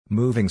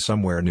Moving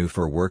somewhere new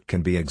for work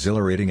can be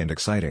exhilarating and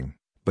exciting,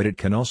 but it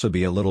can also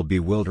be a little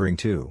bewildering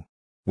too.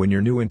 When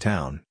you're new in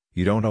town,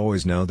 you don't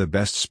always know the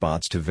best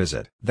spots to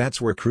visit.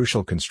 That's where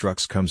Crucial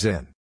Constructs comes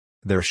in.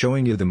 They're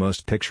showing you the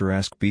most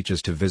picturesque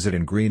beaches to visit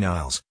in Green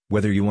Isles,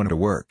 whether you want to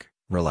work,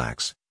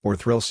 relax, or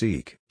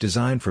thrill-seek.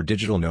 Designed for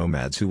digital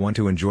nomads who want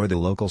to enjoy the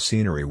local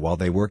scenery while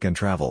they work and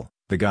travel,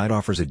 the guide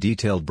offers a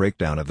detailed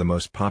breakdown of the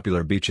most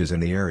popular beaches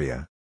in the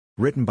area.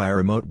 Written by a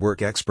remote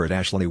work expert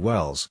Ashley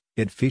Wells,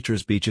 it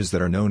features beaches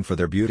that are known for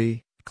their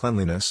beauty,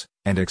 cleanliness,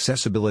 and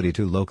accessibility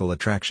to local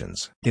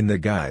attractions. In the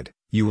guide,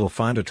 you will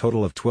find a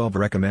total of 12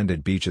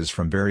 recommended beaches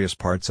from various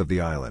parts of the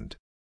island.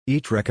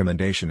 Each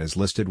recommendation is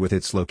listed with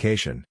its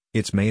location,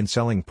 its main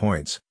selling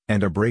points,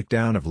 and a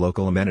breakdown of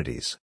local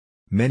amenities.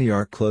 Many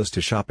are close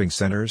to shopping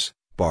centers,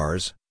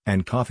 bars,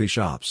 and coffee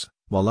shops,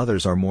 while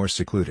others are more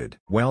secluded.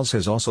 Wells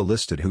has also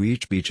listed who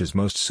each beach is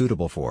most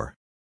suitable for.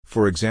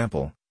 For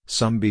example,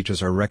 some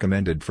beaches are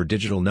recommended for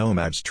digital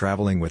nomads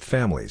traveling with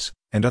families,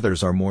 and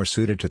others are more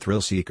suited to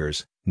thrill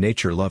seekers,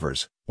 nature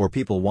lovers, or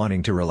people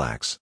wanting to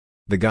relax.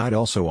 The guide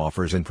also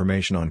offers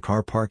information on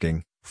car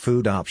parking,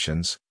 food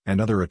options, and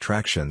other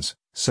attractions,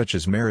 such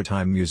as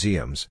maritime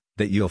museums,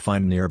 that you'll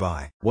find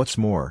nearby. What's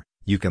more,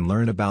 you can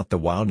learn about the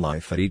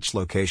wildlife at each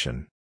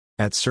location.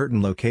 At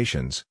certain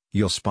locations,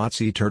 you'll spot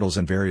sea turtles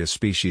and various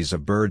species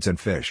of birds and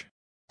fish.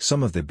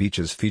 Some of the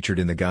beaches featured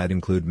in the guide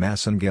include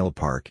Massengale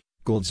Park,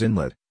 Gould's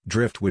Inlet,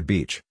 Driftwood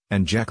Beach,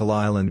 and Jekyll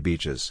Island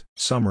beaches.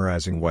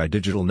 Summarizing why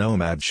digital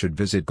nomads should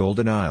visit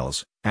Golden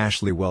Isles,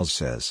 Ashley Wells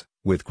says,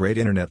 with great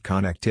internet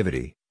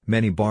connectivity,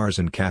 many bars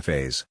and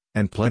cafes,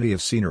 and plenty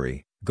of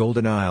scenery,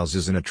 Golden Isles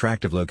is an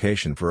attractive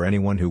location for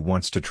anyone who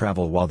wants to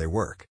travel while they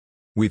work.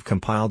 We've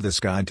compiled this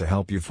guide to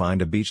help you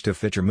find a beach to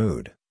fit your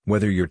mood,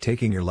 whether you're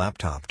taking your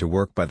laptop to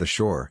work by the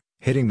shore,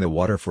 hitting the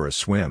water for a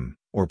swim,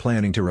 or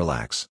planning to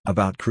relax.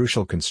 About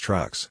Crucial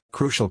Constructs.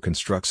 Crucial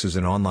Constructs is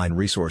an online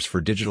resource for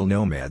digital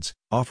nomads,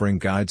 offering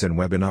guides and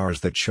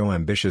webinars that show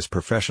ambitious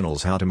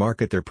professionals how to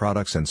market their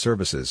products and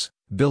services,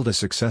 build a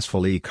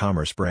successful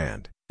e-commerce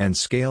brand, and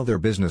scale their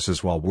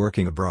businesses while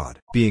working abroad.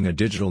 Being a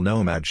digital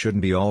nomad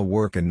shouldn't be all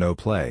work and no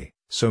play,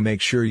 so make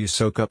sure you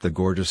soak up the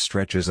gorgeous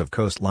stretches of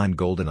coastline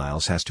Golden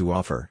Isles has to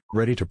offer.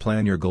 Ready to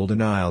plan your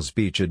Golden Isles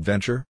beach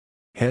adventure?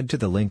 Head to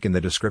the link in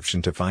the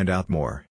description to find out more.